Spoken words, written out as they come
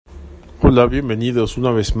Hola, bienvenidos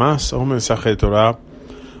una vez más a un mensaje de Torah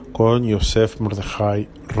con Yosef Mordechai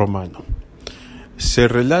Romano. Se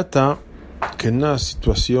relata que en una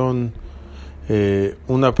situación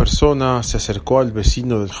una persona se acercó al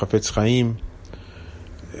vecino del Hafetz Haim,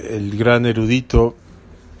 el gran erudito,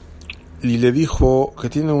 y le dijo que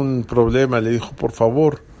tiene un problema. Le dijo: por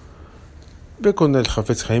favor, ve con el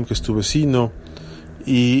Hafetz Haim, que es tu vecino,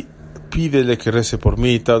 y pídele que rece por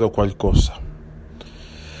mí, tal o cual cosa.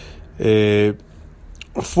 El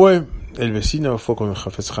vecino fue con el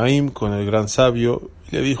Hafetz Haim, con el gran sabio,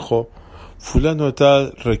 y le dijo: fulano de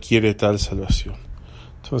tal requiere tal salvación.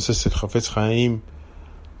 Entonces el Hafetz Haim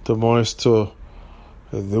tomó esto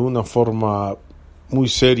de una forma muy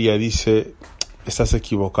seria y dice: estás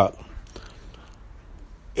equivocado.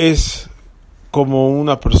 Es como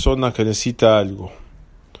una persona que necesita algo,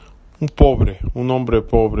 un hombre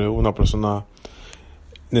pobre, una persona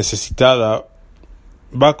necesitada,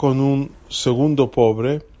 va con un segundo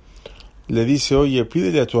pobre, le dice: oye,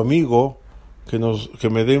 pídele a tu amigo que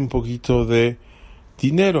me dé un poquito de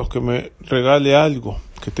dinero, que me regale algo,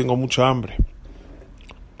 que tengo mucha hambre.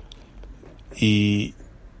 Y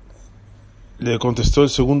le contestó el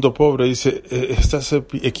segundo pobre, dice: estás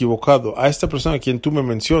equivocado. A esta persona a quien tú me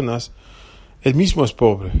mencionas, él mismo es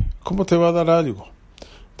pobre. ¿Cómo te va a dar algo?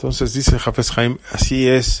 Entonces dice Hafetz Haim: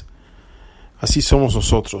 así somos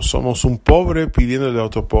nosotros. Somos un pobre pidiéndole a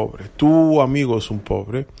otro pobre. Tu amigo es un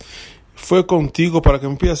pobre. Fue contigo para que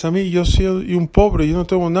me pidas a mí. Yo soy un pobre, yo no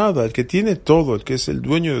tengo nada. El que tiene todo, el que es el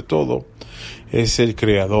dueño de todo, es el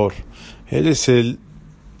Creador. Él es el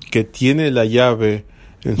que tiene la llave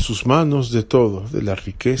en sus manos de todo, de la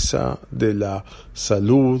riqueza, de la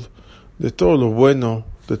salud, de todo lo bueno,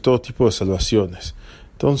 de todo tipo de salvaciones.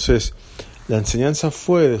 Entonces, la enseñanza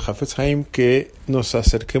fue de Hafetz Haim que nos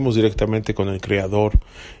acerquemos directamente con el Creador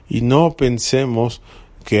y no pensemos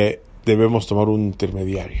que debemos tomar un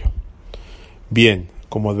intermediario. Bien,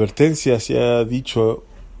 como advertencia se ha dicho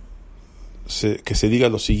que se diga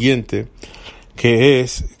lo siguiente, que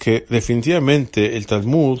es que definitivamente el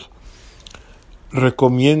Talmud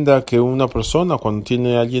recomienda que una persona, cuando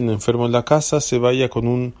tiene a alguien enfermo en la casa, se vaya con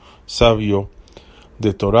un sabio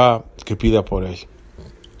de Torah que pida por él,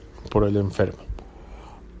 por el enfermo.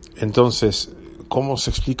 Entonces, ¿cómo se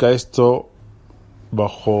explica esto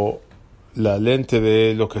bajo la lente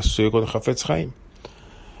de lo que sucedió con el Hafetz Haim?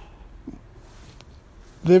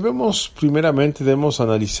 Debemos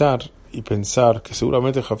analizar y pensar que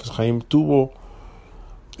seguramente el Hafetz Haim tuvo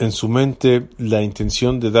en su mente la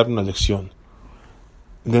intención de dar una lección,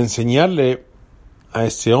 de enseñarle a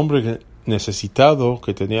este hombre necesitado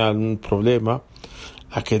que tenía un problema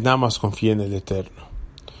a que nada más confíe en el Eterno,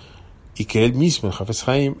 y que él mismo, el Hafetz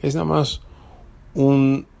Haim, es nada más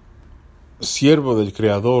un siervo del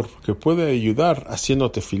Creador que puede ayudar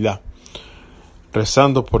haciendo tefilá,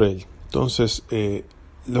 rezando por él. Entonces,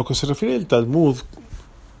 lo que se refiere al Talmud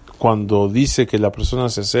cuando dice que la persona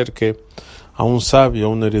se acerque a un sabio, a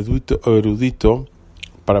un erudito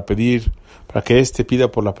para que éste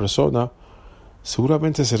pida por la persona,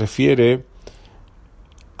 seguramente se refiere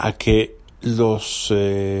a que los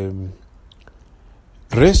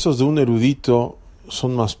rezos de un erudito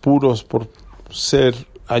son más puros por ser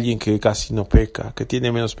alguien que casi no peca, que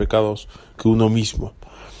tiene menos pecados que uno mismo.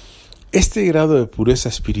 Este grado de pureza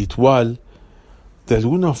espiritual de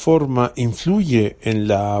alguna forma influye en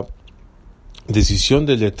la decisión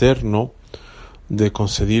del Eterno de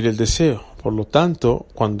conceder el deseo. Por lo tanto,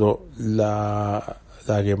 cuando la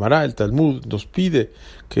Gemara, el Talmud, nos pide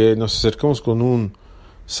que nos acerquemos con un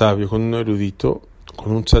sabio, con un erudito,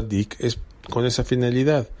 con un tzaddik, es con esa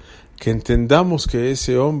finalidad, que entendamos que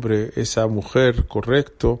ese hombre, esa mujer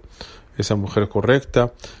correcta,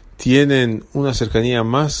 tienen una cercanía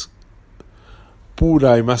más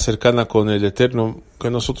pura y más cercana con el Eterno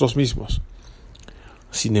que nosotros mismos.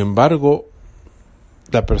 Sin embargo,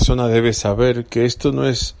 la persona debe saber que esto no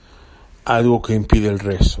es algo que impide el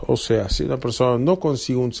rezo. O sea, si una persona no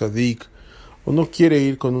consigue un tzaddik o no quiere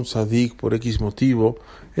ir con un tzaddik por X motivo,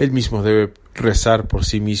 él mismo debe rezar por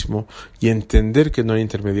sí mismo y entender que no hay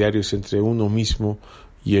intermediarios entre uno mismo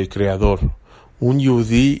y el Creador. Un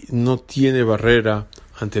yudí no tiene barrera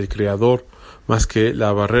ante el Creador más que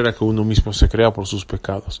la barrera que uno mismo se crea por sus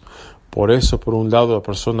pecados. Por eso, por un lado, la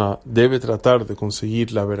persona debe tratar de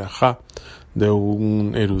conseguir la verajá de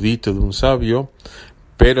un erudito, de un sabio,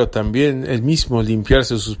 pero también él mismo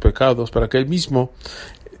limpiarse sus pecados para que él mismo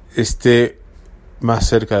esté más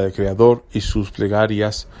cerca del Creador y sus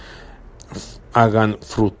plegarias den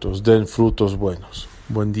frutos buenos.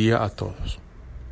 Buen día a todos.